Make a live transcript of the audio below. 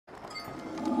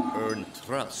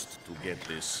trust to get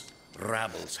this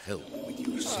rabble's help with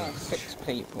your search. 6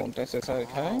 people, this is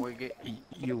okay. Oh, we get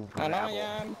you. And I rabble.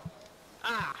 am...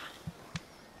 Ah!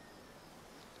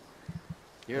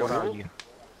 You're What a are wolf? you?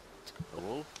 A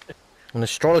wolf? An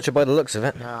astrologer by the looks of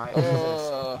it. Nah,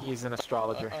 he's an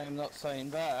astrologer. I'm not saying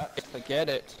that. Forget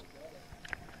it.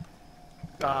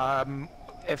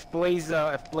 If Blaze,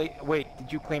 wait,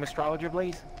 did you claim astrologer,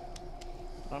 Blaze?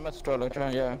 I'm astrologer,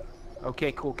 yeah.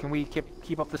 Okay, cool. Can we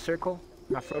keep up the circle?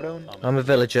 Mafrodon? I'm a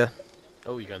villager.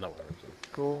 Oh, you're going that way.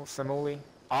 Cool. Samuli?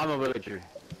 I'm a villager.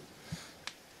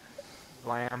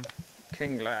 Lamb?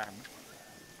 King Lamb.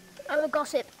 I'm a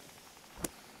gossip.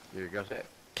 You got it.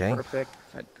 Okay. Perfect.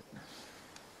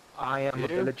 I am a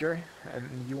villager, and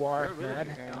you are You're a Mad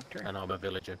villager. Doctor. And I'm a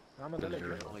villager. I'm a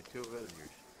villager. Only 2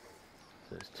 villagers.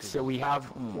 So it's two. So we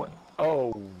have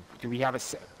oh, do we have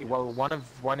a well?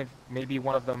 Maybe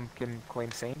one of them can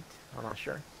claim saint. I'm not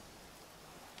sure.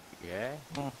 Yeah?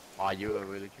 Are you a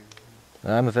villager?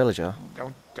 I'm a villager.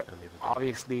 Don't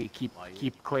obviously keep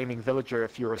claiming villager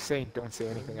if you're a saint. Don't say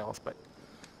anything else. But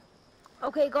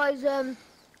Okay, guys.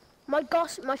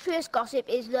 My first gossip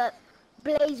is that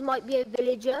Blaze might be a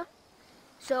villager,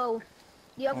 so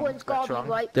the other one's that's gotta wrong. be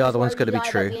right. The other one's because gotta be I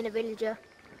lied true. about being a villager,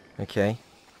 Okay.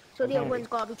 so the other one's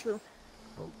gotta be true.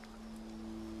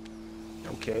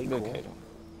 okay, cool. Okay.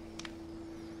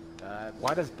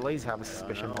 Why does Blaze have a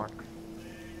suspicion mark?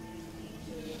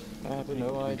 I have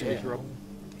no idea.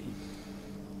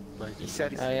 He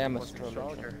said I am he was an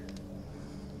astrologer.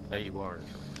 There you are.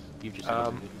 You just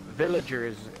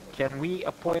Villagers, can we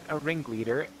appoint a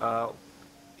ringleader?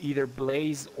 Either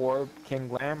Blaze or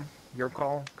King Lamb. Your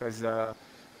call, because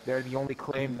they're the only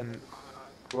claim and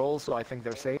roles, so I think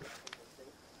they're safe.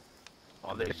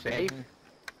 Are they safe?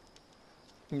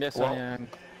 Yes, Well, I am.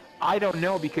 I don't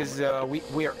know because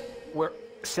we're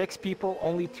 6 people,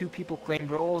 only 2 people claim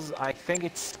roles. I think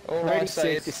it's All I pretty say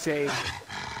safe is- to say.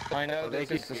 I know they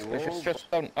this is could be suspicious. wolves.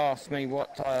 Just don't ask me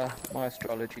what my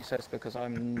astrology says because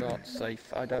I'm not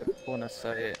safe. I don't want to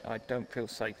say it. I don't feel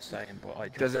safe saying, but I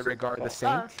just... Does it regard the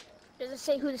saint? Does it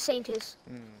say who the saint is?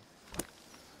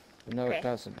 No, Okay. it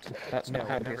doesn't. That's No, not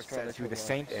how it the never says astrology who the works.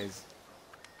 saint is.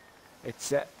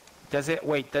 It's does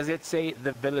it say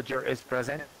the villager is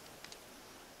present?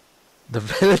 The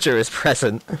villager is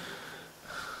present.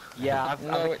 Yeah,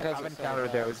 No, it doesn't I've say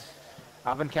encountered that. those.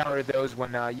 I've encountered those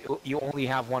when you only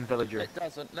have one villager. It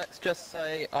doesn't. Let's just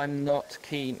say I'm not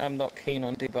keen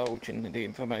on divulging the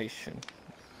information.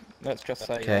 Let's just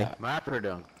say Okay. that.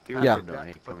 Mafrodon. Yeah.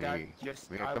 But that just,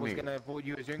 I was gonna vote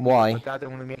you as ringleader, Why? but that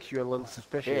only makes you a little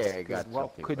suspicious. Yeah, I 'cause got what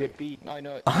something could for it be? I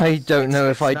know. I don't know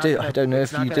if I It's do. not I don't know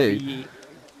it's if not you gonna do. be-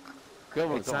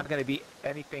 Come on, It's not gonna be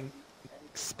anything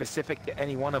specific to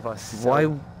any one of us. so- Why?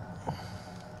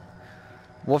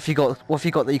 What have you got? What have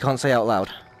you got that you can't say out loud?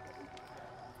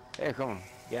 Hey, come on.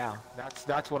 Yeah,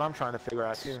 that's what I'm trying to figure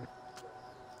out too.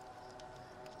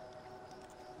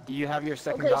 Do you have your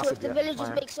second Okay, so gossip if the yet, villagers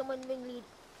Lamb? make someone ringleader.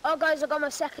 Oh, guys, I got my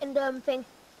second thing.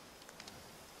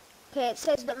 Okay, it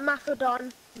says that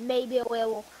Mafrodon may be a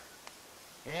werewolf.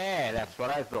 Yeah, that's what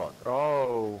I thought.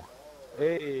 Oh,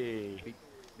 hey.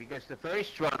 Because the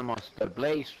first one was the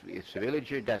Blaze is a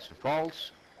villager, that's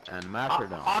false, and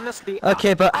Mafrodon. Honestly,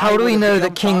 Okay, but I how do we would've know that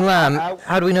jumped King on- Lamb?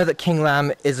 How do we know that King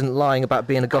Lamb isn't lying about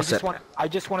being a gossip? I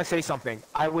just want to say something.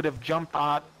 I would have jumped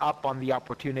up on the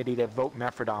opportunity to vote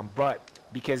Mafrodon, but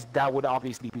because that would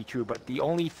obviously be true. But the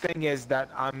only thing is that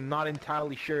I'm not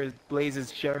entirely sure Blaze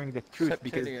is sharing the truth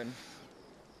because Septilian.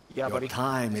 yeah, buddy.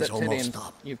 Time is almost Septilian,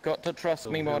 up. you've got to trust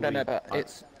me more than ever.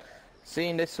 It's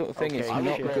seeing this sort of thing is Okay,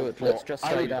 not shit. good. Let's just I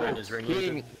say would that.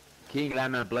 go King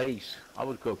Lamb and Blaze. I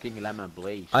would go King Lamb and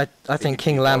Blaze. I think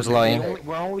King Lamb's lying.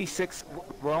 We're only 6.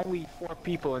 We're only 4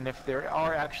 people, and if there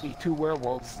are actually 2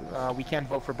 werewolves, we can't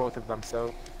vote for both of them.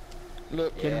 So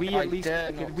Look, Can we I at least- dare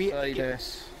can not we- say can-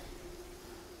 this.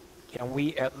 can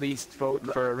we at least vote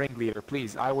for a ringleader,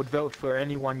 please? I would vote for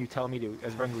anyone you tell me to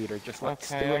as ringleader. Just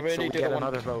let's Okay, do I it so really we do get want-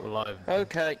 another vote. Well,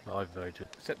 Okay, I've voted.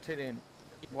 Septilian,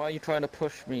 why are you trying to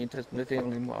push me into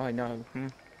revealing what I know?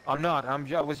 I'm not.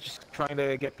 I was just trying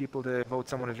to get people to vote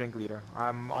someone as ringleader.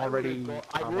 I'm already.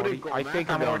 I think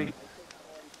I'm already.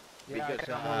 Yeah, Because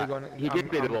I'm already going. he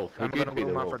did be the wolf. He I'm did going be to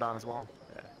the go wolf. Mafrodon as well.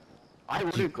 I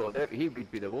wouldn't go there. He would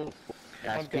be the wolf.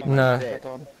 I'm That's gonna No. put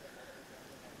on.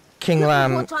 King Before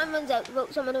Lamb. time runs out,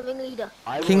 vote someone a ringleader.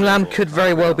 King Lamb could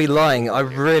very well be lying. I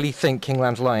really think King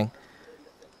Lamb's lying.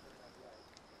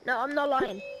 No, I'm not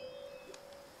lying.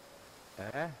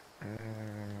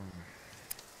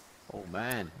 Oh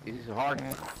man, this is a hard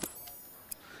one.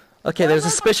 Okay, there's a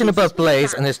suspicion above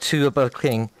Blaze and there's 2 above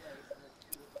King.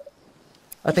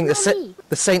 I think It's not me.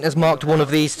 the Saint has marked one of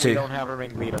these We 2. don't have a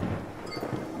ringleader.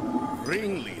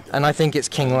 Ringleader. And I think it's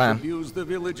King Lamb. Abuse the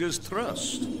villagers'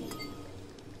 trust.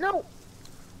 No.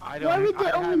 I Why would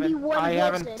there only be haven't, one I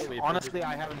haven't, person? honestly,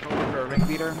 I haven't voted for a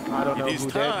ringleader. I don't know It is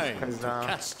who time did, because, to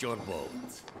cast your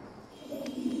vote.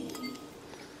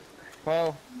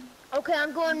 Well, Okay,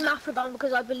 I'm going Mafrodon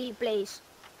because I believe Blaze.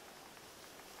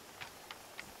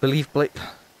 Believe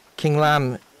King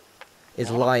Lamb is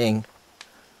lying.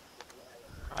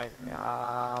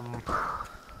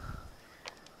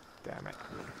 Damn it.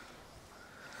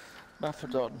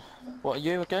 Mafrodon. What are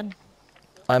you again?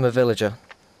 I'm a villager.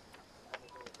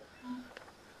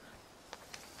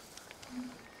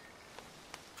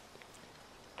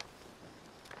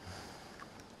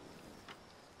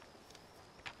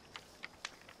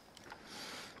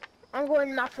 I'm going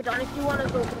Mafrodon. If you want to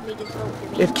vote for me, just vote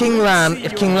for me. If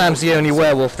King Lamb's the only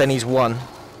werewolf, then he's won.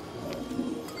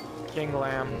 King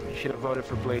Lamb, you should have voted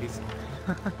for Blaze.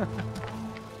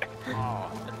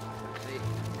 Oh.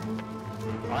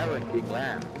 See, I went Big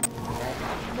Lamb.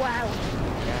 Wow.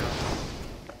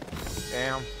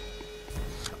 Damn.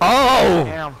 Oh!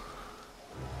 Damn.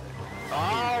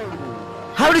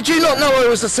 How did you not know I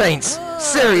was a saint?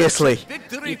 Seriously.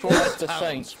 Victory You thought it was the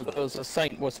Saints because the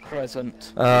Saint was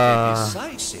present.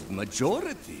 decisive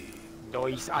majority.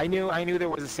 Nice. I knew there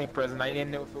was a Saint present. I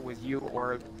didn't know if it was you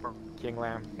or King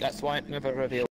Lamb. That's why it never revealed.